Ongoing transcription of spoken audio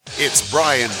It's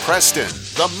Brian Preston,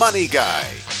 the Money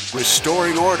Guy,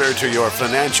 restoring order to your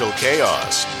financial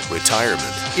chaos,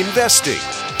 retirement, investing,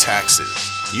 taxes.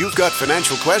 You've got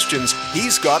financial questions,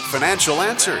 he's got financial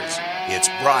answers. It's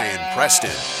Brian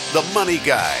Preston, the Money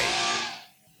Guy.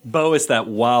 Bo, it's that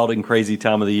wild and crazy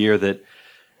time of the year that,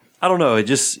 I don't know,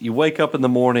 you wake up in the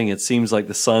morning, it seems like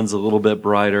the sun's a little bit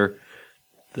brighter,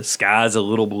 the sky's a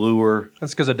little bluer.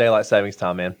 That's because of daylight savings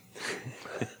time, man.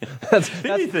 That's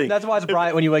why it's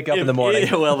bright when you wake up in the morning.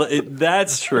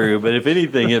 That's true, but if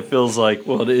anything, it feels like,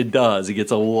 well, it does. It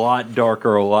gets a lot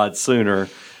darker a lot sooner.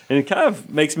 And it kind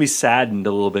of makes me saddened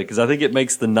a little bit because I think it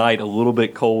makes the night a little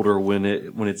bit colder when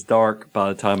it's dark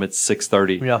by the time it's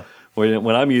 6:30. Yeah.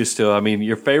 When I'm used to, I mean,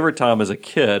 your favorite time as a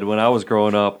kid when I was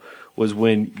growing up was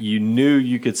when you knew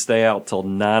you could stay out till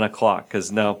 9 o'clock.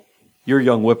 Because now you're a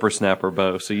young whippersnapper,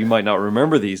 Bo, so you might not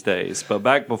remember these days. But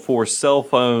back before cell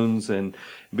phones and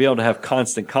being able to have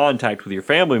constant contact with your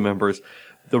family members,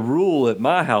 the rule at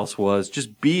my house was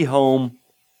just be home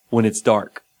when it's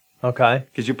dark. Okay.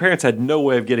 Because your parents had no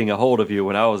way of getting a hold of you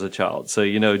when I was a child. So,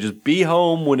 just be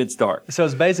home when it's dark. So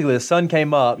it's basically the sun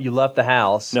came up, you left the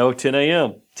house. No, 10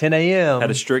 a.m. 10 a.m.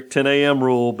 Had a strict 10 a.m.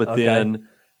 rule, but then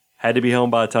had to be home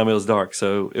by the time it was dark.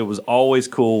 So it was always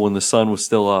cool when the sun was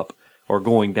still up or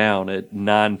going down at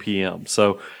 9 p.m.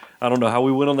 So I don't know how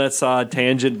we went on that side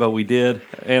tangent, but we did.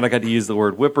 And I got to use the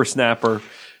word whippersnapper.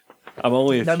 I'm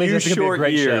only a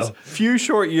few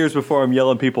short years before I'm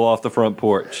yelling people off the front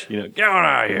porch. Get on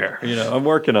out of here. I'm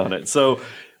working on it. So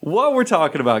what we're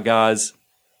talking about, guys,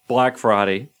 Black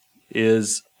Friday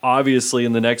is obviously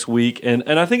in the next week. And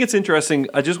I think it's interesting.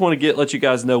 I just want to let you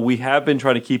guys know we have been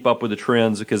trying to keep up with the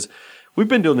trends because we've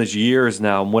been doing this years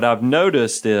now. And what I've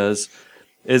noticed is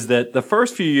that the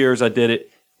first few years I did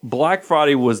it, Black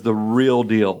Friday was the real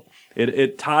deal.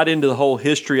 It tied into the whole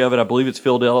history of it. I believe it's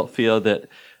Philadelphia that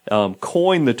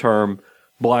coined the term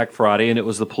Black Friday, and it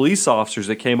was the police officers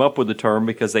that came up with the term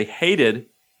because they hated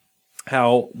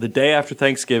how the day after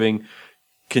Thanksgiving,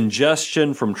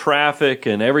 congestion from traffic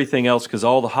and everything else, because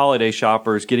all the holiday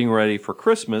shoppers getting ready for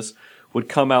Christmas would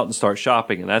come out and start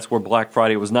shopping, and that's where Black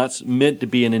Friday was not meant to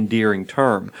be an endearing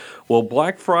term. Well,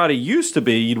 Black Friday used to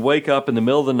be you'd wake up in the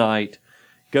middle of the night,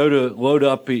 go to load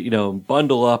up,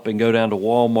 bundle up and go down to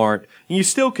Walmart. And you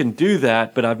still can do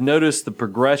that, but I've noticed the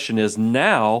progression is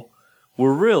now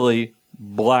we're really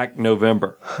Black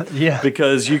November. Yeah.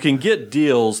 Because you can get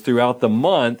deals throughout the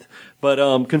month. But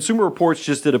Consumer Reports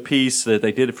just did a piece that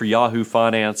they did for Yahoo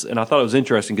Finance, and I thought it was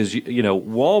interesting because,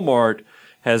 Walmart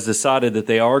has decided that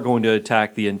they are going to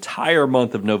attack the entire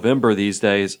month of November these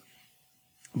days.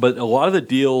 But a lot of the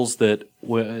deals that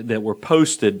were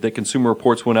posted, that Consumer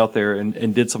Reports went out there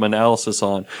and did some analysis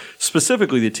on,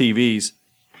 specifically the TVs,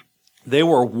 they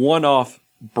were one-off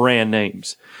brand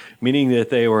names, meaning that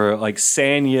they were like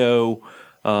Sanyo.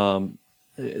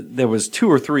 There was 2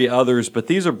 or 3 others, but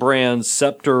these are brands,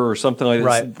 Scepter or something like this,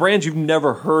 right. Brands you've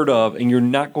never heard of, and you're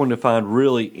not going to find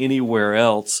really anywhere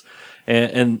else.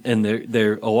 And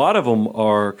there a lot of them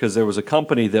are because there was a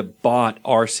company that bought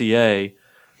RCA.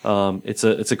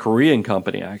 It's a Korean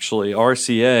company, actually.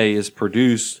 RCA is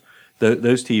produced,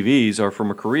 those TVs are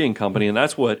from a Korean company, and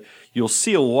that's what you'll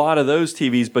see a lot of those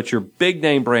TVs, but your big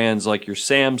name brands like your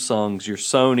Samsungs, your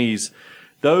Sonys,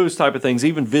 those type of things,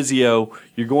 even Vizio,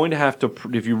 you're going to have to,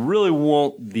 if you really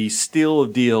want the steal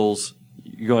of deals,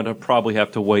 you're going to probably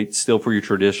have to wait still for your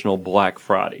traditional Black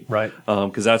Friday. Right.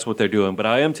 Because that's what they're doing. But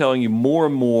I am telling you more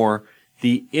and more,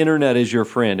 the internet is your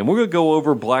friend. And we're going to go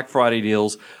over Black Friday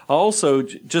deals. Also,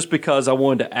 just because I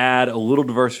wanted to add a little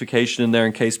diversification in there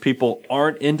in case people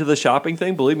aren't into the shopping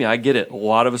thing. Believe me, I get it. A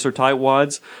lot of us are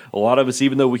tightwads. A lot of us,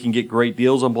 even though we can get great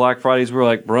deals on Black Fridays, we're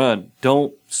like, Brun,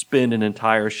 don't spend an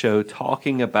entire show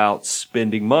talking about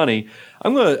spending money.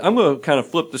 I'm gonna kind of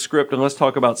flip the script and let's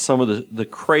talk about some of the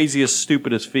craziest,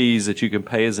 stupidest fees that you can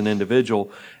pay as an individual.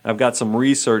 I've got some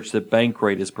research that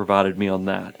Bankrate has provided me on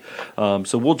that.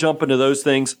 So we'll jump into those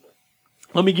things.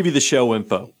 Let me give you the show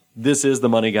info. This is the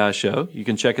Money Guy Show. You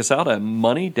can check us out at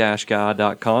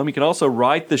money-guy.com. You can also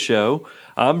write the show.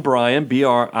 I'm Brian,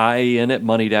 B-R-I-A-N at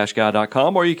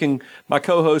money-guy.com. Or you can, my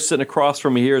co-host sitting across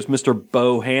from me here is Mr.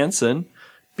 Bo Hansen,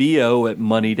 B-O at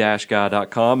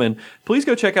money-guy.com. And please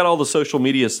go check out all the social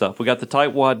media stuff. We got the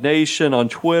Tightwad Nation on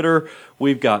Twitter.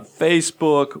 We've got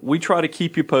Facebook. We try to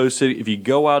keep you posted. If you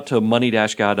go out to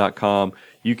money-guy.com,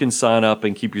 you can sign up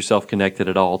and keep yourself connected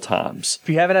at all times. If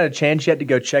you haven't had a chance yet to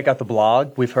go check out the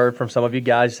blog, we've heard from some of you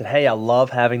guys that, hey, I love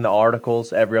having the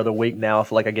articles every other week now. I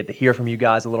feel like I get to hear from you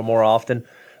guys a little more often.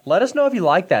 Let us know if you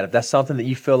like that, if that's something that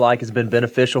you feel like has been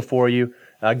beneficial for you.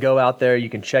 Go out there. You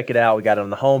can check it out. We got it on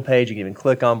the homepage. You can even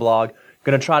click on blog.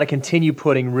 Going to try to continue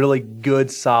putting really good,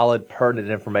 solid,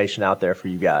 pertinent information out there for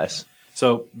you guys.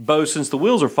 So, Bo, since the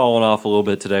wheels are falling off a little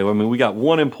bit today, I mean, we got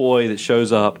one employee that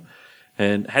shows up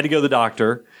and had to go to the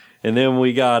doctor. And then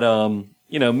we got,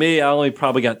 me, I only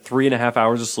probably got 3.5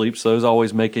 hours of sleep. So those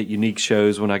always make it unique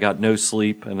shows when I got no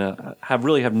sleep. And I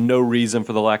really have no reason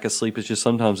for the lack of sleep. It's just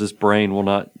sometimes this brain will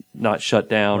not shut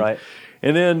down. Right.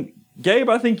 And then, Gabe,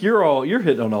 I think you're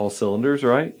hitting on all cylinders,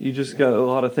 right? You just got a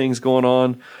lot of things going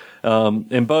on.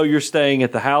 And Bo, you're staying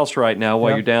at the house right now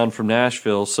while you're down from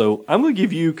Nashville. So I'm going to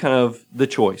give you kind of the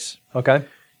choice. Okay.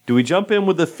 Do we jump in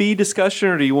with the fee discussion,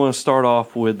 or do you want to start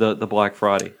off with the Black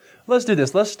Friday? Let's do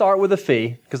this. Let's start with the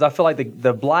fee, because I feel like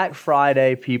the Black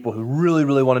Friday people who really,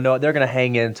 really want to know it, they're going to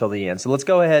hang in until the end. So let's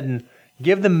go ahead and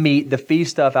give the meat, the fee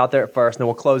stuff out there at first, and then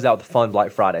we'll close out with the fun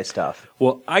Black Friday stuff.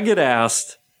 Well, I get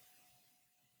asked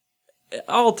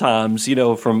all times,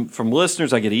 from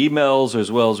listeners. I get emails,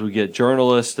 as well as we get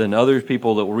journalists and other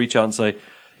people that will reach out and say,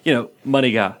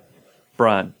 Money Guy,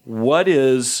 Brian, what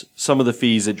is some of the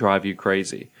fees that drive you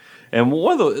crazy? And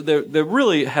one of there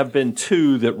really have been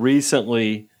two that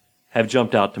recently have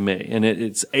jumped out to me, and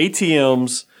it's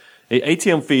ATMs.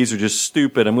 ATM fees are just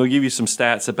stupid. I'm going to give you some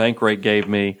stats that Bankrate gave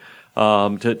me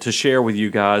to share with you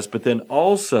guys, but then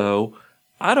also,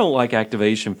 I don't like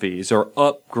activation fees or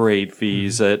upgrade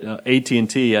fees at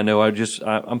AT&T. I know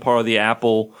I'm part of the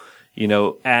Apple,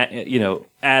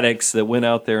 addicts that went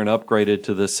out there and upgraded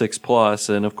to the 6 Plus.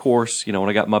 And of course, when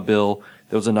I got my bill,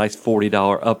 there was a nice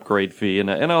 $40 upgrade fee. And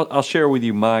I'll share with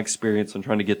you my experience on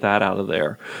trying to get that out of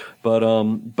there. But,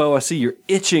 Bo, I see you're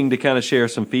itching to kind of share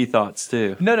some fee thoughts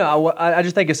too. No, I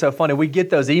just think it's so funny. We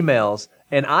get those emails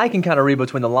and I can kind of read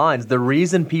between the lines. The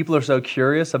reason people are so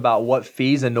curious about what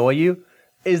fees annoy you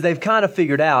is they've kind of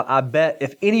figured out, I bet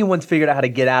if anyone's figured out how to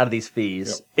get out of these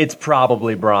fees, it's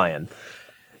probably Brian.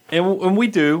 And we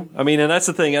do. I mean, and that's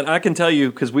the thing. And I can tell you,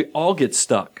 because we all get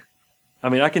stuck. I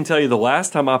mean, I can tell you the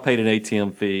last time I paid an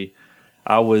ATM fee,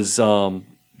 I was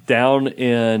down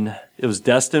in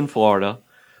Destin, Florida.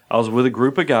 I was with a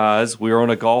group of guys. We were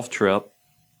on a golf trip,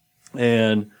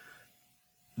 and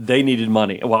they needed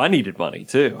money. Well, I needed money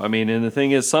too. I mean, and the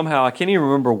thing is, somehow I can't even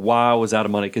remember why I was out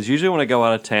of money, because usually when I go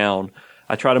out of town,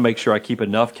 I try to make sure I keep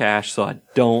enough cash so I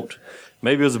don't.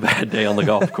 Maybe it was a bad day on the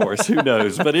golf course. Who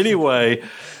knows? But anyway,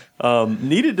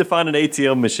 needed to find an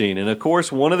ATM machine. And of course,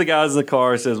 one of the guys in the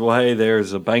car says, well, hey,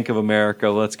 there's a Bank of America.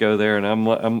 Let's go there.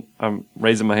 And I'm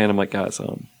raising my hand. I'm like, guys,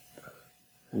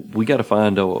 we got to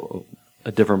find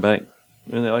a different bank.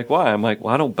 And they're like, why? I'm like,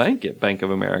 well, I don't bank at Bank of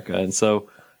America. And so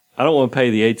I don't want to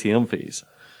pay the ATM fees.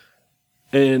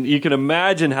 And you can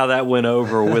imagine how that went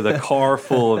over with a car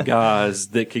full of guys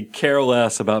that could care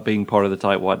less about being part of the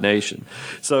Tightwad Nation.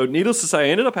 So needless to say, I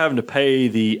ended up having to pay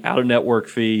the out-of-network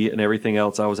fee and everything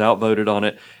else. I was outvoted on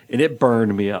it, and it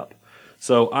burned me up.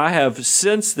 So I have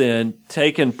since then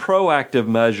taken proactive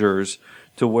measures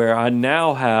to where I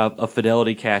now have a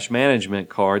Fidelity Cash Management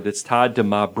card that's tied to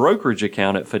my brokerage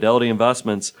account at Fidelity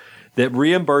Investments that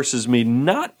reimburses me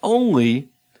not only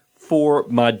for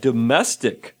my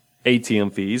domestic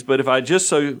ATM fees, but if I just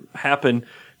so happen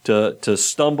to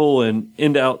stumble and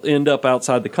end up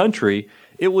outside the country,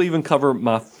 it will even cover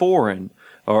my foreign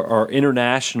or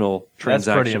international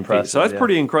transaction fees. So that's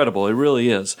pretty incredible. It really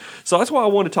is. So that's why I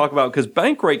want to talk about, because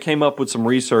Bankrate came up with some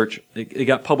research. It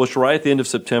got published right at the end of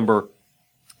September,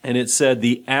 and it said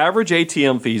the average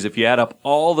ATM fees, if you add up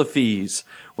all the fees,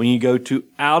 when you go to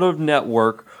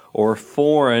out-of-network or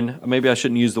foreign, maybe I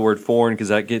shouldn't use the word foreign because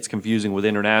that gets confusing with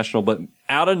international, but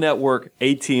out-of-network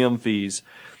ATM fees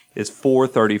is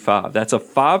 $435. That's a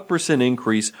 5%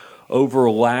 increase over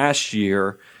last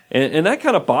year, and that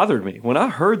kind of bothered me. When I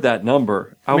heard that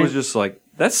number, I was just like,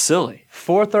 that's silly.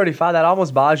 $435, that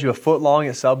almost buys you a foot long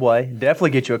at Subway. Definitely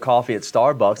get you a coffee at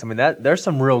Starbucks. I mean, there's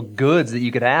some real goods that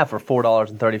you could have for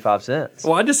 $4.35.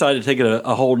 Well, I decided to take it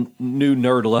a whole new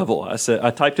nerd level.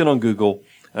 I typed it on Google.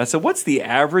 And I said, what's the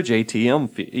average ATM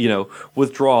fee,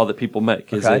 withdrawal that people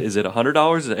make? Is it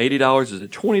 $100? Is it $80? Is it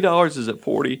 $20? Is it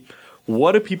 $40?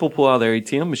 What do people pull out of their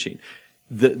ATM machine?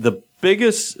 The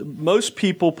biggest, most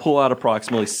people pull out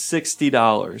approximately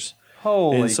 $60.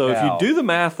 Holy And so cow. if you do the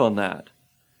math on that,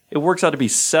 it works out to be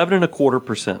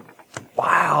 7.25%.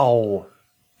 Wow.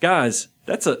 Guys,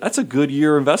 that's a good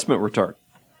year investment return,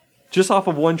 just off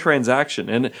of one transaction.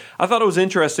 And I thought it was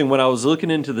interesting when I was looking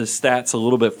into the stats a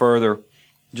little bit further,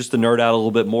 just to nerd out a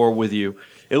little bit more with you.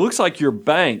 It looks like your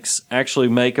banks actually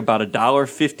make about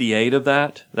 $1.58 of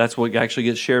that. That's what actually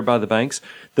gets shared by the banks.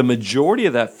 The majority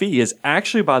of that fee is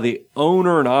actually by the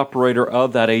owner and operator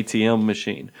of that ATM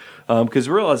machine. Because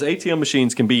realize ATM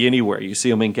machines can be anywhere. You see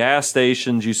them in gas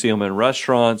stations, you see them in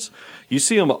restaurants, you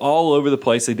see them all over the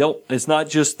place. It's not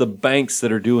just the banks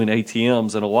that are doing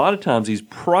ATMs, and a lot of times these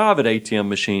private ATM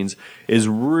machines is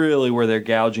really where they're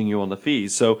gouging you on the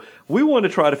fees. So we want to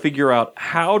try to figure out,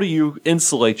 how do you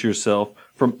insulate yourself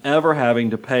from ever having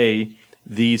to pay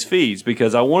these fees?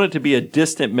 Because I want it to be a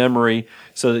distant memory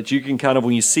so that you can kind of,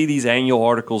 when you see these annual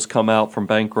articles come out from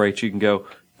Bankrate, you can go,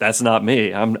 that's not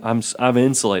me. I'm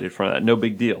insulated from that. No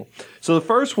big deal. So the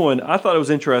first one, I thought it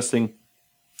was interesting.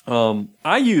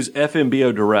 I use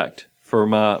FMBO Direct for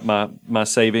my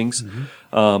savings.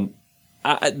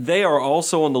 They are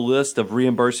also on the list of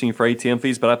reimbursing you for ATM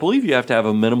fees, but I believe you have to have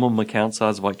a minimum account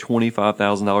size of like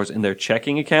 $25,000 in their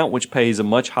checking account, which pays a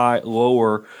much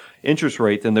lower interest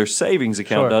rate than their savings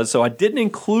account does. So I didn't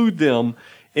include them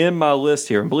in my list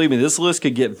here. And believe me, this list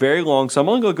could get very long. So I'm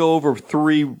only going to go over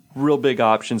 3 real big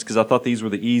options because I thought these were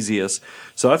the easiest.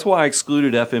 So that's why I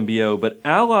excluded FMBO. But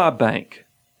Ally Bank,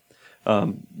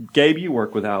 Gabe, you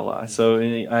work with Ally, so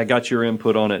I got your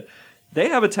input on it. They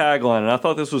have a tagline, and I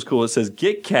thought this was cool. It says,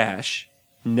 "Get cash,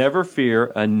 never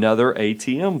fear another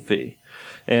ATM fee."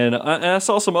 And I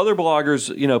saw some other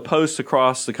bloggers, post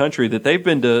across the country that they've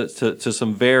been to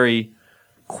some very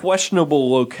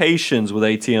questionable locations with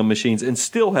ATM machines and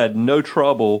still had no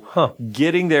trouble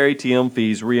getting their ATM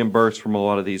fees reimbursed from a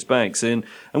lot of these banks. And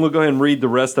I'm going to go ahead and read the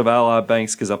rest of Ally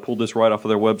Banks because I pulled this right off of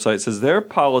their website. It says their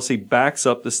policy backs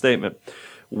up the statement.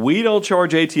 We don't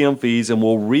charge ATM fees and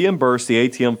will reimburse the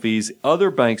ATM fees other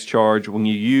banks charge when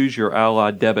you use your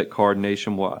Ally debit card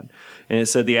nationwide. And it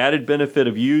said the added benefit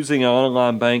of using an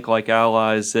online bank like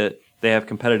Ally is that they have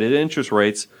competitive interest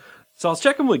rates. So I was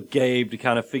checking with Gabe to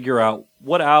kind of figure out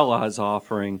what Ally is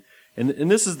offering. And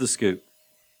this is the scoop.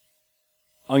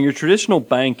 On your traditional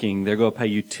banking, they're going to pay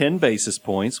you 10 basis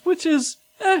points, which is,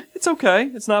 it's okay.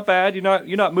 It's not bad.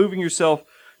 You're not moving yourself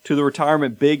to the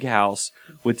retirement big house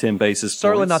with 10 basis points.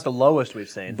 Certainly not the lowest we've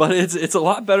seen. But it's a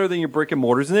lot better than your brick and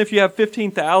mortars. And if you have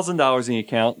 $15,000 in the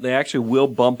account, they actually will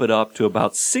bump it up to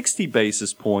about 60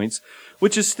 basis points,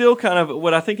 which is still kind of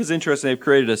what I think is interesting. They've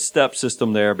created a step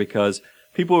system there because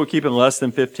people who are keeping less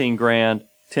than 15 grand,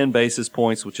 10 basis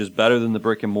points, which is better than the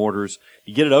brick and mortars.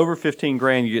 You get it over 15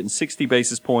 grand, you're getting 60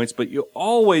 basis points, but you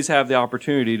always have the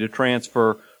opportunity to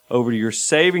transfer over to your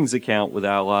savings account with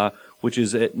Ally, which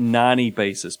is at 90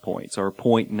 basis points or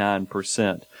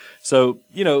 0.9%. So,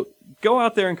 go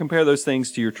out there and compare those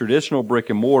things to your traditional brick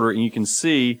and mortar, and you can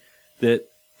see that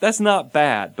that's not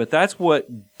bad, but that's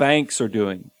what banks are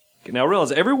doing. Now,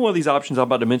 realize every one of these options I'm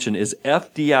about to mention is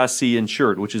FDIC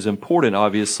insured, which is important,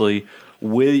 obviously,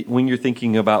 when you're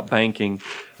thinking about banking.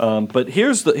 But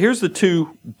here's the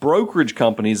 2 brokerage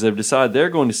companies that have decided they're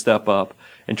going to step up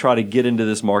and try to get into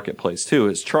this marketplace too.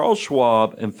 It's Charles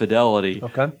Schwab and Fidelity.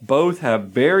 Okay. Both have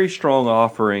very strong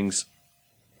offerings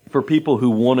for people who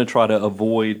want to try to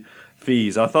avoid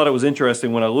fees. I thought it was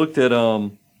interesting when I looked at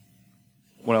when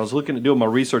I was looking at doing my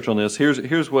research on this. Here's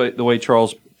the way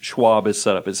Charles Schwab is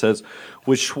set up. It says,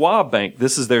 with Schwab Bank,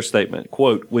 this is their statement,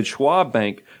 quote, with Schwab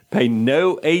Bank, pay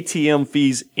no ATM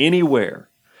fees anywhere.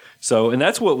 So, and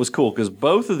that's what was cool, because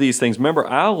both of these things, remember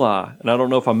Ally, and I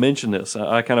don't know if I mentioned this,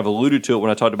 I kind of alluded to it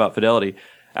when I talked about Fidelity.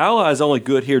 Ally is only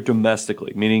good here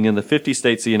domestically, meaning in the 50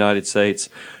 states of the United States,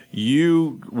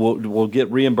 you will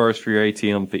get reimbursed for your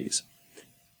ATM fees.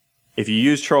 If you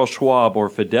use Charles Schwab or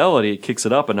Fidelity, it kicks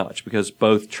it up a notch because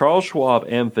both Charles Schwab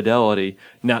and Fidelity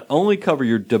not only cover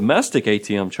your domestic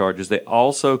ATM charges, they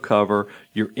also cover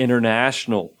your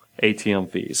international ATM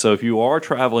fees. So if you are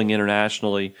traveling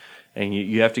internationally and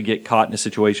you have to get caught in a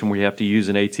situation where you have to use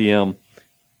an ATM,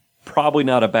 probably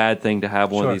not a bad thing to have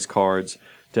one of these cards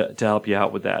to help you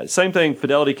out with that. Same thing,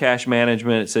 Fidelity Cash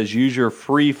Management. It says use your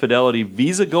free Fidelity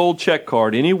Visa Gold check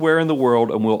card anywhere in the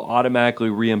world and we'll automatically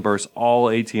reimburse all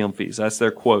ATM fees. That's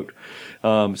their quote.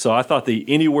 So I thought the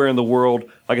anywhere in the world,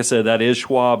 like I said, that is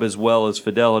Schwab as well as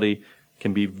Fidelity,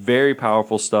 can be very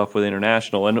powerful stuff with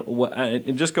international.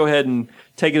 And just go ahead and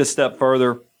take it a step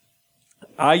further.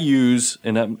 I use,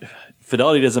 and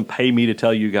Fidelity doesn't pay me to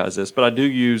tell you guys this, but I do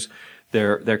use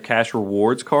their cash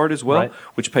rewards card as well,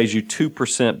 which pays you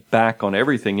 2% back on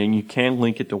everything. And you can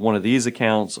link it to one of these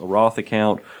accounts, a Roth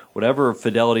account, whatever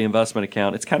Fidelity investment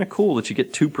account. It's kind of cool that you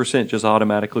get 2% just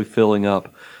automatically filling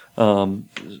up.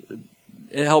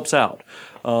 It helps out.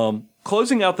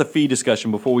 Closing out the fee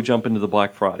discussion before we jump into the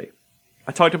Black Friday.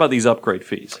 I talked about these upgrade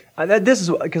fees. This is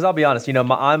because I'll be honest,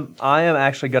 I am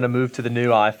actually going to move to the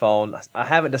new iPhone. I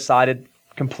haven't decided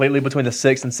completely between the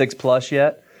 6 and 6 Plus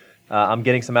yet. I'm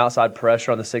getting some outside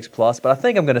pressure on the 6 Plus, but I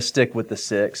think I'm going to stick with the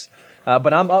 6.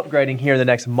 But I'm upgrading here in the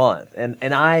next month, and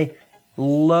I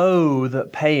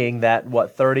loathe paying that, $30,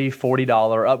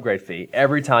 $40 upgrade fee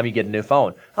every time you get a new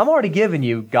phone. I'm already giving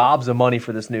you gobs of money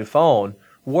for this new phone.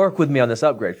 Work with me on this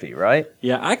upgrade fee, right?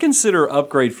 Yeah, I consider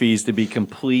upgrade fees to be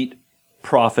complete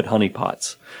profit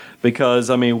honeypots because,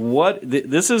 I mean,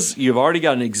 this is, you've already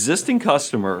got an existing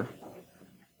customer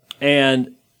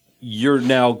and you're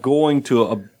now going to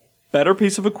a better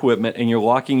piece of equipment and you're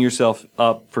locking yourself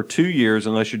up for 2 years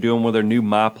unless you're doing one of their new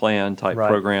My Plan type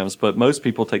programs. But most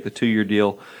people take the 2-year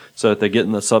deal so that they're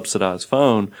getting the subsidized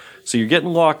phone. So you're getting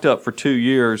locked up for 2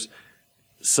 years.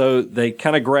 So they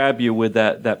kind of grab you with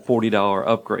that $40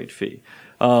 upgrade fee.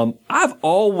 I've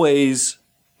always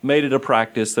made it a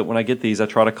practice that when I get these, I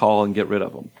try to call and get rid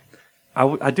of them.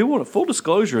 I do want a full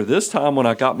disclosure. This time when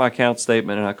I got my account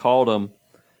statement and I called them,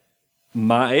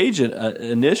 my agent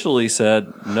initially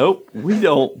said, "Nope, we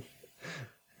don't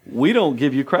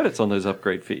give you credits on those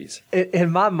upgrade fees."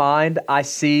 In my mind, I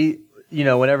see,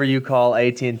 whenever you call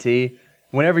AT&T,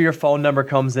 whenever your phone number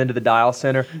comes into the dial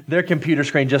center, their computer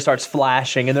screen just starts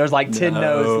flashing, and there's like 10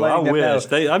 no's letting them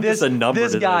know. I'm just a number to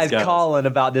this those guy's guys. calling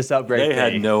about this upgrade They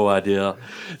had no idea.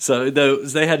 So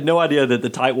they had no idea that the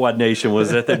Tightwad Nation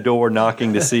was at their door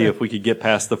knocking to see if we could get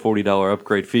past the $40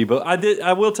 upgrade fee. But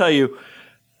I will tell you,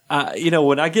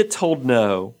 when I get told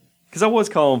no, because I was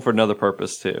calling for another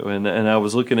purpose too, and I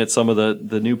was looking at some of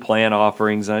the new plan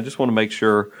offerings, and I just want to make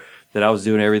sure that I was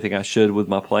doing everything I should with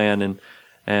my plan,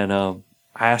 and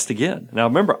I asked again. Now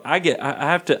remember, I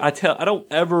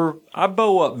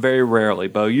bow up very rarely,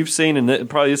 Bo. You've seen, and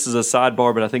probably this is a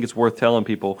sidebar, but I think it's worth telling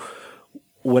people.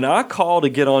 When I call to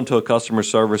get onto a customer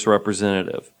service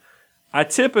representative,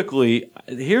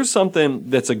 here's something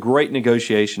that's a great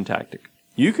negotiation tactic.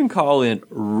 You can call in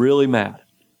really mad,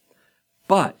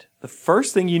 but the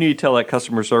first thing you need to tell that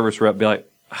customer service rep, be like,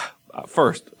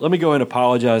 first, let me go and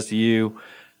apologize to you.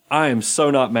 I am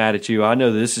so not mad at you. I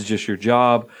know that this is just your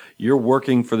job. You're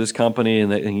working for this company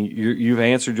and you've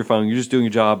answered your phone. You're just doing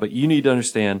your job, but you need to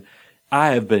understand I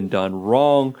have been done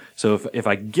wrong. So if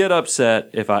I get upset,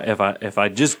 if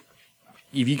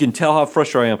you can tell how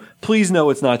frustrated I am, please know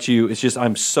it's not you. It's just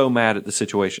I'm so mad at the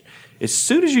situation. As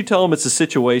soon as you tell them it's a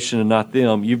situation and not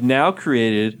them, you've now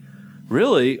created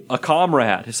really a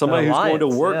comrade, somebody who's going to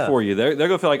work for you. They're going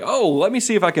to feel like, oh, let me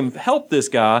see if I can help this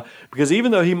guy, because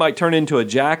even though he might turn into a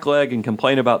jackleg and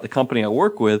complain about the company I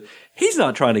work with, he's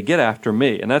not trying to get after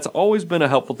me. And that's always been a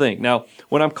helpful thing. Now,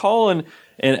 when I'm calling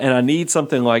and I need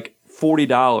something like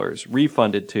 $40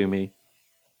 refunded to me,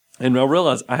 and I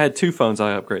realized I had 2 phones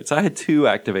I upgraded. So I had 2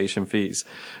 activation fees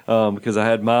because I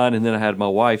had mine and then I had my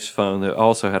wife's phone that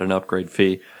also had an upgrade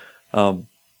fee.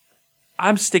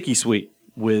 I'm sticky sweet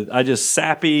I just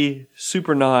sappy,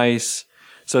 super nice.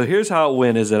 So here's how it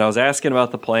went, is that I was asking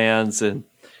about the plans, and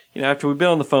after we've been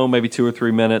on the phone maybe 2 or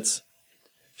 3 minutes,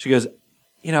 she goes,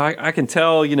 I can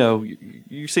tell,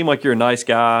 you seem like you're a nice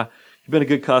guy. You've been a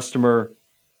good customer.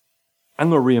 I'm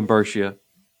going to reimburse you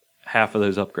half of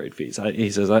those upgrade fees. He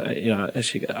says, I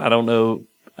don't know.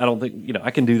 I don't think,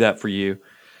 I can do that for you.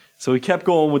 So we kept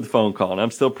going with the phone call, and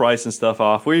I'm still pricing stuff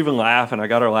off. We're even laughing. I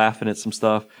got her laughing at some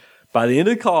stuff. By the end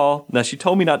of the call, now she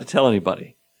told me not to tell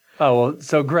anybody. Oh, well,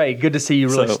 so great. Good to see you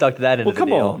really stuck to that end of the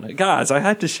deal. Well, come on. Guys, I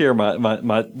had to share my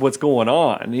what's going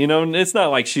on. And it's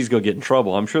not like she's going to get in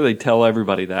trouble. I'm sure they tell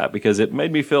everybody that, because it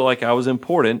made me feel like I was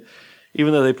important,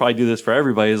 even though they probably do this for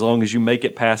everybody, as long as you make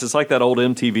it past. It's like that old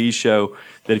MTV show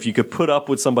that if you could put up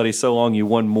with somebody so long, you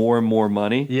won more and more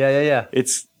money. Yeah.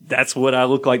 That's what I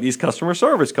look like these customer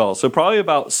service calls. So probably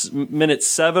about minute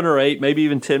 7 or 8, maybe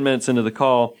even 10 minutes into the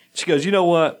call, she goes, you know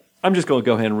what? I'm just going to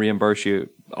go ahead and reimburse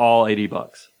you all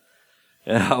 $80.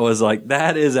 And I was like,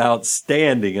 that is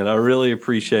outstanding, and I really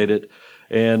appreciate it.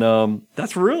 And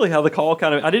that's really how the call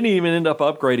I didn't even end up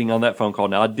upgrading on that phone call.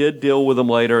 Now, I did deal with them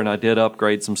later, and I did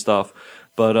upgrade some stuff,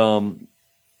 but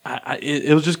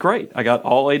it was just great. I got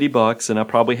all $80, and I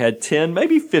probably had 10,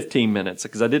 maybe 15 minutes,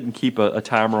 because I didn't keep a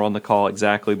timer on the call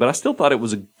exactly, but I still thought it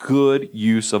was a good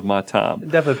use of my time.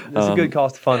 Definitely. It's a good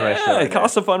cost to fund ratio. Yeah,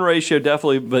 cost to fund ratio,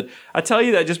 definitely. But I tell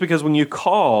you that just because when you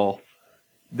call,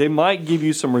 they might give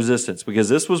you some resistance, because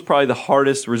this was probably the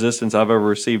hardest resistance I've ever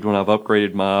received when I've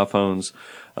upgraded my iPhones.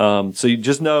 So you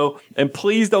just know, and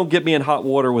please don't get me in hot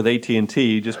water with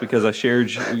AT&T just because I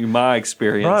shared my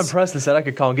experience. Brian Preston said I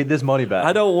could call and get this money back.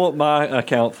 I don't want my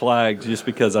account flagged just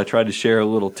because I tried to share a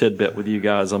little tidbit with you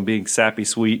guys on being sappy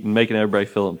sweet and making everybody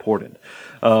feel important.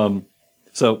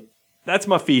 So that's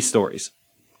my fee stories.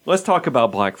 Let's talk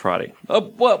about Black Friday.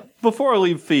 Well, before I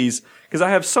leave fees, because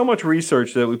I have so much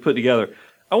research that we put together,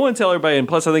 I want to tell everybody, and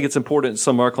plus I think it's important to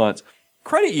some of our clients,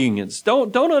 credit unions.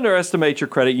 Don't underestimate your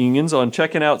credit unions on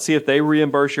checking out, see if they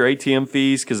reimburse your ATM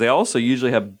fees, because they also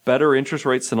usually have better interest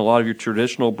rates than a lot of your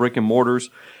traditional brick and mortars.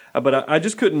 But I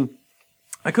just couldn't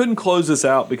close this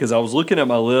out because I was looking at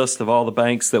my list of all the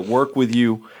banks that work with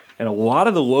you, and a lot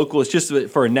of the local, it's just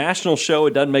for a national show,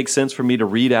 it doesn't make sense for me to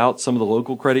read out some of the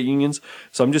local credit unions.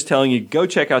 So I'm just telling you, go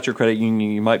check out your credit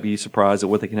union. You might be surprised at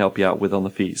what they can help you out with on the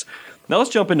fees. Now let's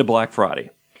jump into Black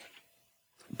Friday.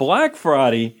 Black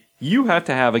Friday, you have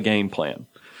to have a game plan.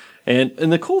 And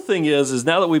the cool thing is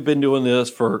now that we've been doing this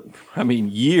for,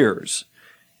 years,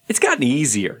 it's gotten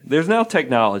easier. There's now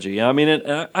technology.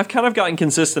 I've kind of gotten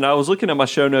consistent. I was looking at my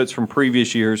show notes from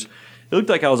previous years. It looked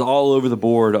like I was all over the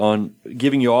board on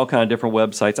giving you all kind of different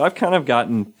websites. I've kind of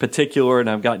gotten particular, and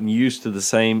I've gotten used to the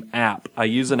same app. I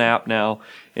use an app now,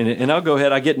 and I'll go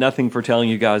ahead. I get nothing for telling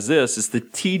you guys this. It's the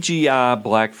TGI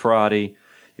Black Friday.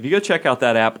 If you go check out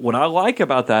that app, what I like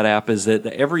about that app is that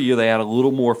every year they add a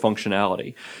little more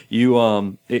functionality.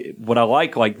 What I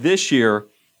like this year,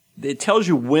 it tells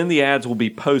you when the ads will be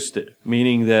posted,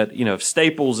 meaning that, if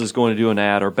Staples is going to do an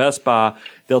ad or Best Buy,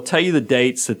 they'll tell you the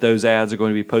dates that those ads are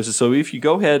going to be posted. So if you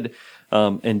go ahead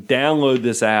and download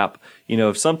this app,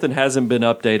 if something hasn't been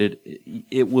updated,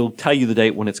 it will tell you the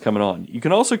date when it's coming on. You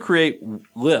can also create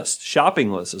lists,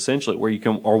 shopping lists, essentially,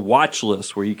 or watch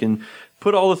lists, where you can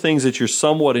put all the things that you're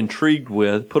somewhat intrigued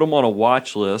with, put them on a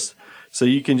watch list, so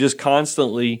you can just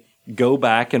constantly go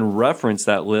back and reference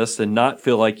that list and not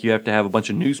feel like you have to have a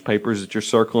bunch of newspapers that you're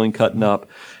circling, cutting up.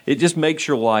 It just makes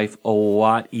your life a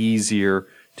lot easier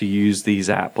to use these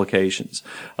applications.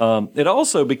 It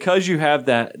also, because you have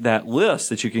that list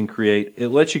that you can create, it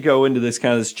lets you go into this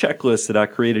checklist that I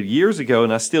created years ago,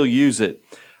 and I still use it.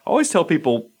 I always tell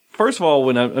people, first of all,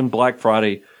 when I'm on Black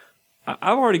Friday,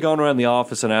 I've already gone around the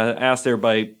office and I asked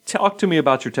everybody, talk to me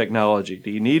about your technology.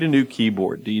 Do you need a new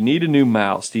keyboard? Do you need a new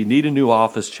mouse? Do you need a new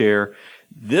office chair?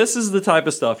 This is the type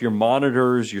of stuff, your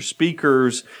monitors, your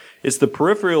speakers. It's the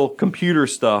peripheral computer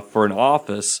stuff for an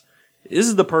office. This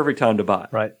is the perfect time to buy it.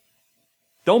 Right.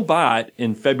 Don't buy it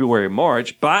in February,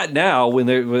 March. Buy it now when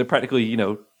they're practically,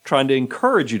 trying to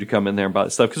encourage you to come in there and buy the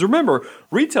stuff. Because remember,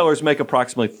 retailers make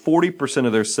approximately 40%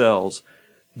 of their sales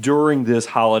during this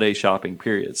holiday shopping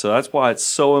period. So that's why it's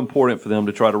so important for them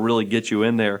to try to really get you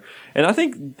in there. And I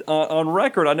think on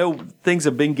record, I know things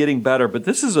have been getting better, but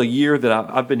this is a year that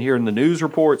I've been hearing the news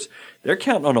reports. They're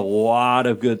counting on a lot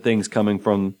of good things coming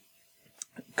from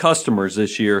customers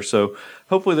this year. So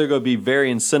hopefully they're going to be very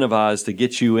incentivized to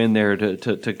get you in there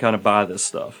to kind of buy this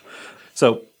stuff.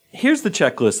 So here's the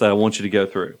checklist that I want you to go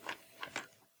through.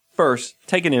 First,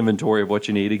 take an inventory of what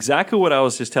you need. Exactly what I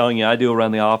was just telling you I do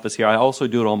around the office here. I also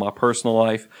do it on my personal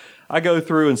life. I go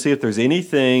through and see if there's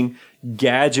anything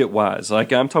gadget-wise.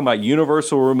 Like I'm talking about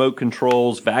universal remote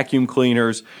controls, vacuum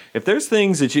cleaners. If there's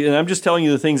things and I'm just telling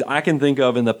you the things I can think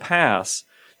of in the past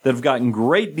that have gotten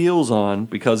great deals on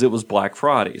because it was Black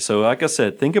Friday. So like I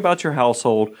said, think about your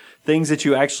household, things that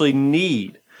you actually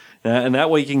need. And that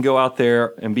way you can go out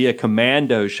there and be a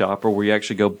commando shopper where you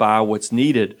actually go buy what's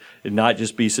needed and not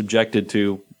just be subjected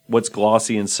to what's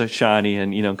glossy and shiny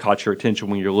and, caught your attention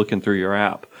when you're looking through your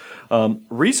app.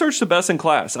 Research the best in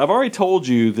class. I've already told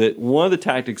you that one of the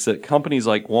tactics that companies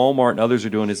like Walmart and others are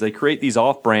doing is they create these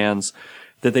off-brands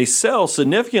that they sell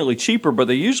significantly cheaper, but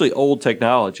they're usually old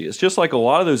technology. It's just like a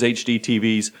lot of those HD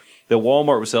TVs that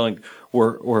Walmart was selling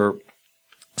were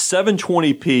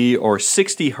 720p or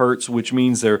 60 hertz, which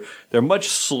means they're much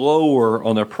slower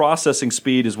on their processing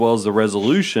speed as well as the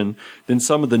resolution than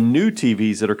some of the new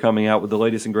TVs that are coming out with the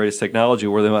latest and greatest technology,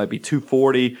 where they might be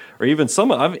 240 or even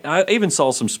I even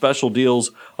saw some special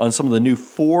deals on some of the new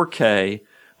 4K,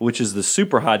 which is the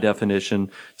super high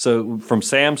definition. So from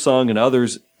Samsung and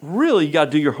others, really you got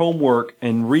to do your homework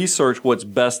and research what's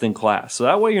best in class. So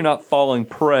that way you're not falling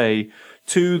prey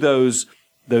to those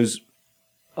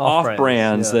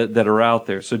off-brands that are out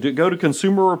there. So go to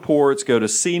Consumer Reports, go to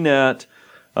CNET,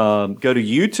 go to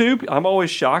YouTube. I'm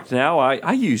always shocked now.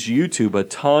 I use YouTube a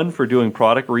ton for doing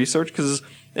product research because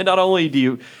not only do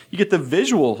you get the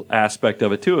visual aspect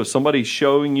of it too, if somebody's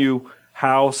showing you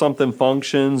how something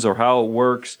functions or how it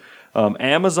works.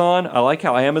 Amazon, I like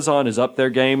how Amazon is up their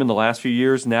game in the last few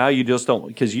years. Now you just don't,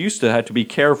 because you used to have to be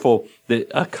careful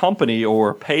that a company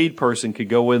or a paid person could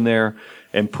go in there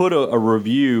and put a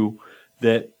review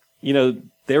that,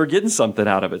 they were getting something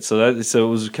out of it. So it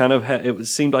was kind of, it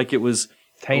seemed like it was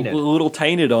tainted. A little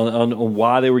tainted on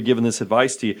why they were giving this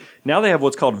advice to you. Now they have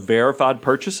what's called verified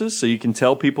purchases. So you can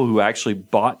tell people who actually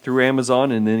bought through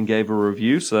Amazon and then gave a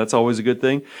review. So that's always a good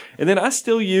thing. And then I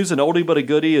still use an oldie but a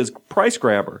goodie as Price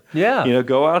Grabber. Yeah.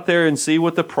 Go out there and see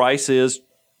what the price is.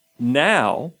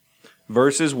 now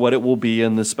versus what it will be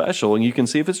in the special. And you can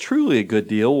see if it's truly a good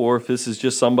deal or if this is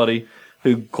just somebody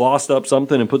who glossed up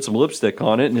something and put some lipstick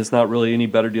on it and it's not really any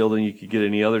better deal than you could get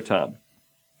any other time.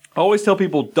 I always tell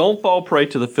people, don't fall prey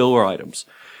to the filler items.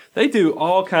 They do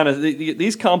all kind of,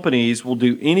 these companies will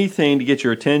do anything to get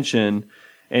your attention,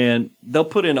 and they'll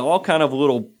put in all kind of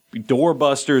little door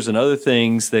busters and other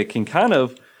things that can kind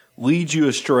of lead you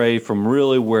astray from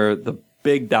really where the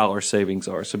big dollar savings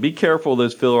are. So be careful of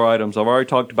those filler items. I've already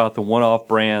talked about the one-off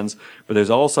brands, but there's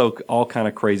also all kind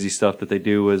of crazy stuff that they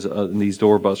do as in these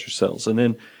doorbuster sales. And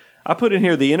then I put in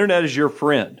here, the internet is your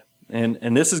friend.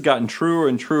 And this has gotten truer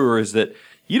and truer, is that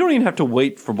you don't even have to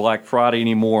wait for Black Friday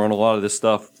anymore on a lot of this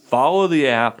stuff. Follow the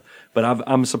app. But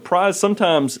I'm surprised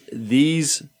sometimes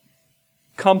these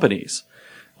companies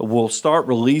will start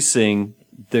releasing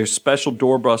their special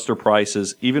doorbuster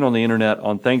prices, even on the internet,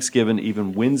 on Thanksgiving,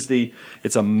 even Wednesday.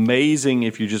 It's amazing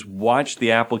if you just watch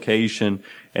the application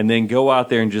and then go out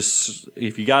there and just,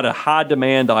 if you got a high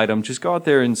demand item, just go out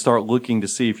there and start looking to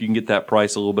see if you can get that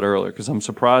price a little bit earlier. Because I'm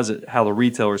surprised at how the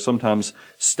retailers sometimes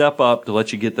step up to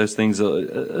let you get those things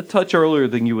a touch earlier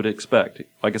than you would expect.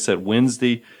 Like I said,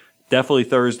 Wednesday, definitely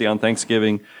Thursday on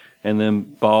Thanksgiving, and then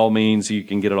by all means, you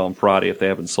can get it on Friday if they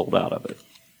haven't sold out of it.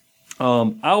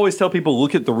 I always tell people,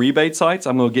 look at the rebate sites.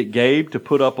 I'm going to get Gabe to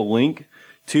put up a link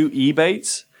to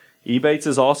Ebates. Ebates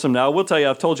is awesome. Now, I will tell you,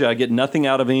 I've told you I get nothing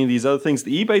out of any of these other things.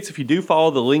 The Ebates, if you do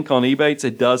follow the link on Ebates,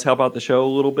 it does help out the show a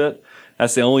little bit.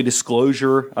 That's the only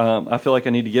disclosure I feel like I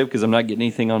need to give because I'm not getting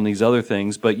anything on these other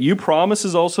things. But UPromise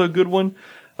is also a good one.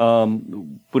 We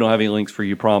don't have any links for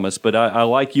UPromise, but I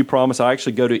like UPromise. I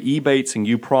actually go to Ebates and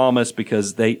UPromise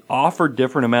because they offer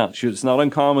different amounts. It's not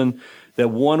uncommon that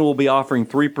one will be offering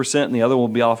 3% and the other will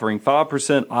be offering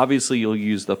 5%. Obviously, you'll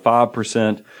use the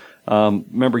 5%.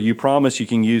 Remember, UPromise you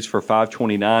can use for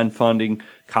 529 funding,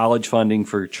 college funding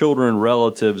for your children,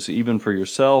 relatives, even for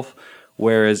yourself,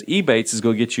 whereas Ebates is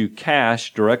going to get you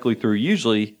cash directly through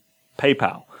usually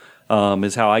PayPal.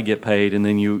 Is how I get paid. And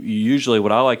then you usually,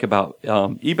 what I like about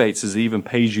Ebates is it even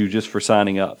pays you just for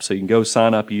signing up. So you can go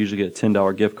sign up. You usually get a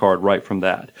 $10 gift card right from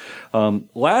that.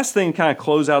 Last thing, kind of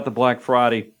close out the Black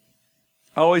Friday,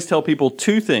 I always tell people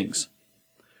two things.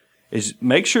 Is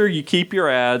make sure you keep your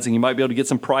ads, and you might be able to get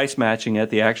some price matching at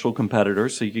the actual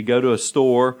competitors. So you could go to a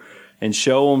store and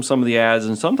show them some of the ads,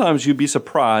 and sometimes you'd be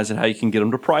surprised at how you can get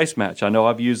them to price match. I know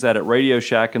I've used that at Radio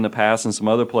Shack in the past and some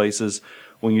other places.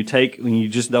 When you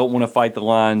just don't want to fight the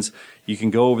lines, you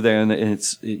can go over there and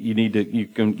you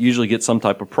can usually get some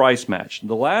type of price match.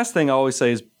 The last thing I always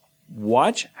say is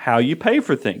watch how you pay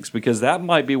for things, because that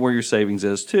might be where your savings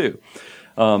is too.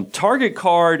 Target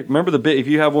card, remember if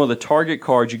you have one of the Target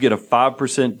cards, you get a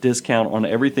 5% discount on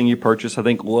everything you purchase. I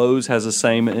think Lowe's has the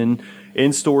same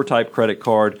in-store type credit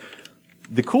card.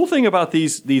 The cool thing about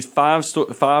these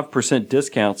 5%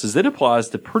 discounts is it applies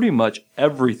to pretty much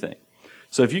everything.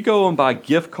 So if you go and buy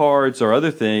gift cards or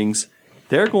other things,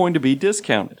 they're going to be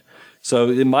discounted. So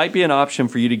it might be an option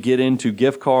for you to get into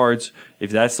gift cards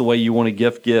if that's the way you want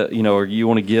to or you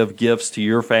want to give gifts to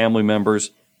your family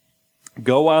members.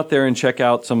 Go out there and check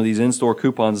out some of these in-store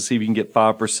coupons and see if you can get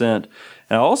 5%. And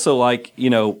I also like,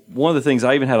 one of the things,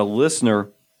 I even had a listener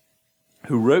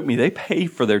who wrote me, they pay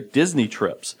for their Disney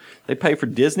trips. They pay for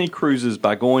Disney cruises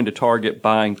by going to Target,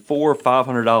 buying $400 or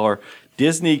 $500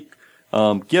 Disney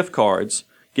gift cards,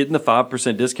 getting the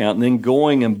 5% discount, and then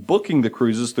going and booking the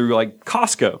cruises through like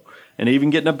Costco and even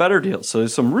getting a better deal. So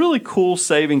there's some really cool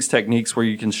savings techniques where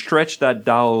you can stretch that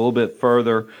dial a little bit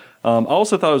further. I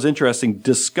also thought it was interesting,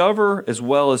 Discover as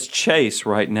well as Chase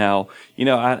right now.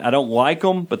 I don't like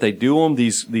them, but they do them,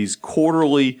 these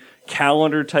quarterly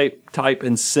calendar type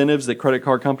incentives that credit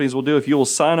card companies will do. If you will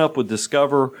sign up with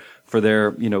Discover for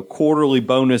their, quarterly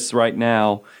bonus right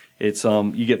now, it's,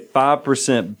 you get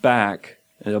 5% back,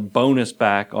 a bonus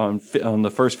back on the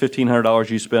first $1,500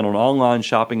 you spend on online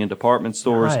shopping and department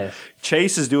stores. Nice.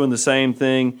 Chase is doing the same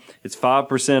thing. It's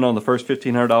 5% on the first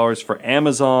 $1,500 for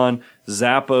Amazon,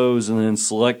 Zappos, and then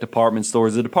select department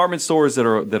stores. The department stores that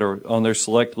are on their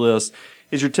select list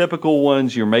is your typical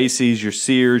ones, your Macy's, your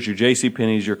Sears, your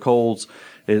JCPenney's, your Kohl's.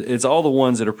 It's all the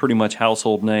ones that are pretty much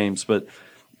household names. But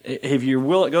if you're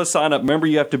willing, go sign up. Remember,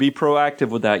 you have to be proactive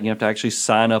with that. You have to actually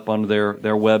sign up on their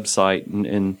website,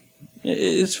 and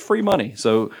it's free money.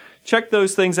 So check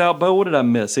those things out. Bo, what did I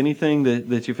miss? Anything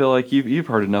that you feel like you've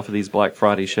heard enough of these Black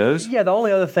Friday shows? Yeah, the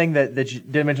only other thing that you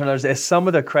didn't mention is some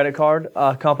of the credit card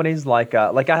companies, like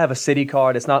I have a Citi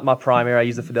card. It's not my primary. I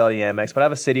use the Fidelity Amex, but I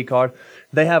have a Citi card.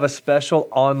 They have a special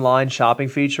online shopping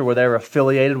feature where they're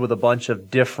affiliated with a bunch of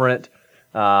different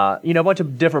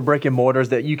brick and mortars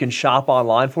that you can shop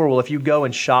online for. Well, if you go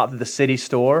and shop at the Citi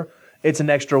store it's an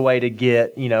extra way to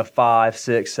get, 5,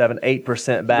 6, 7,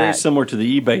 8% back. Very similar to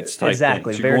the Ebates type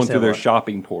exactly, things. You're going through their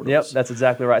shopping portals. Yep, that's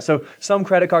exactly right. So some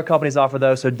credit card companies offer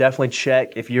those, so definitely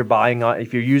check if you're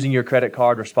if you're using your credit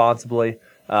card responsibly.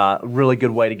 Really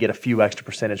good way to get a few extra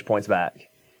percentage points back.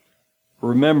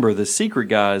 Remember, the secret,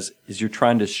 guys, is you're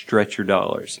trying to stretch your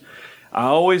dollars. I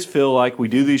always feel like we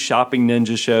do these shopping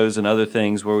ninja shows and other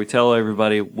things where we tell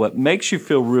everybody what makes you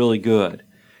feel really good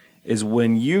is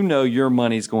when you know your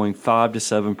money's going 5 to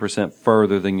 7%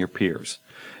 further than your peers.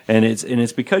 And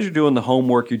it's because you're doing the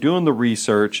homework, you're doing the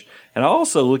research, and I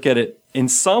also look at it in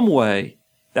some way,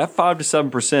 that 5 to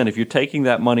 7%, if you're taking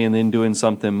that money and then doing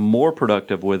something more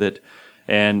productive with it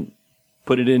and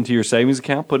put it into your savings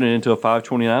account, put it into a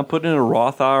 529, put it in a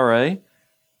Roth IRA,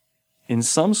 in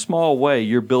some small way,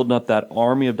 you're building up that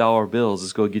army of dollar bills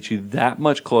that's going to get you that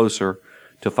much closer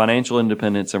to financial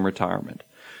independence and retirement.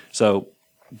 So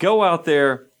go out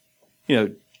there,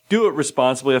 do it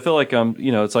responsibly. I feel like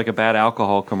it's like a bad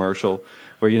alcohol commercial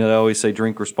where, they always say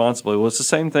drink responsibly. Well, it's the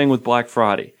same thing with Black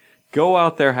Friday. Go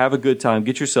out there, have a good time,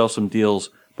 get yourself some deals,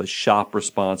 but shop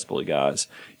responsibly, guys.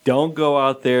 Don't go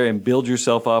out there and build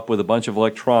yourself up with a bunch of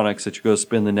electronics that you're going to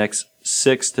spend the next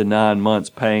 6 to 9 months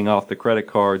paying off the credit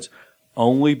cards.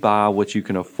 Only buy what you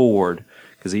can afford.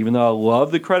 Because even though I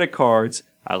love the credit cards,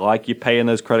 I like you paying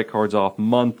those credit cards off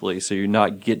monthly so you're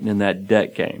not getting in that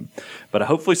debt game. But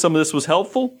hopefully some of this was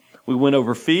helpful. We went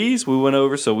over fees.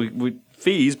 We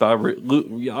fees by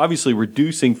obviously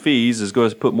reducing fees is going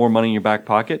to put more money in your back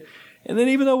pocket. And then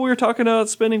even though we were talking about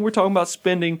spending, we're talking about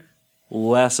spending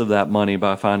less of that money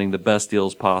by finding the best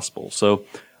deals possible. So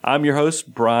I'm your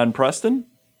host, Brian Preston.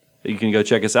 You can go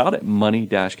check us out at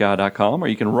money-guy.com, or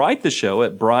you can write the show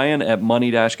at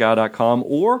brian@money-guy.com,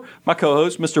 or my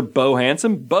co-host, Mr. Bo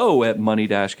Hansen,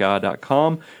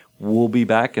 bo@money-guy.com. We'll be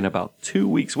back in about 2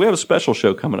 weeks. We have a special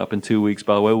show coming up in 2 weeks,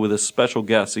 by the way, with a special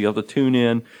guest. So you have to tune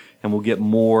in, and we'll get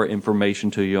more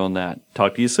information to you on that.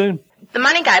 Talk to you soon. The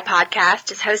Money Guy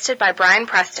podcast is hosted by Brian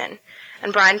Preston,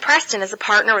 and Brian Preston is a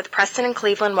partner with Preston &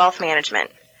 Cleveland Wealth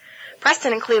Management.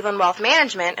 Preston & Cleveland Wealth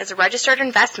Management is a registered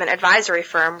investment advisory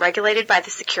firm regulated by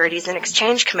the Securities and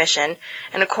Exchange Commission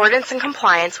in accordance and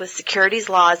compliance with securities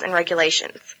laws and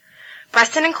regulations.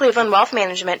 Preston & Cleveland Wealth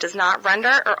Management does not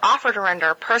render or offer to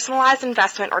render personalized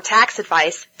investment or tax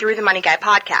advice through the Money Guy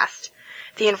podcast.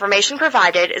 The information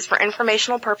provided is for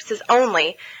informational purposes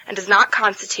only and does not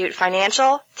constitute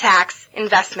financial, tax,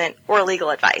 investment, or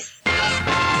legal advice.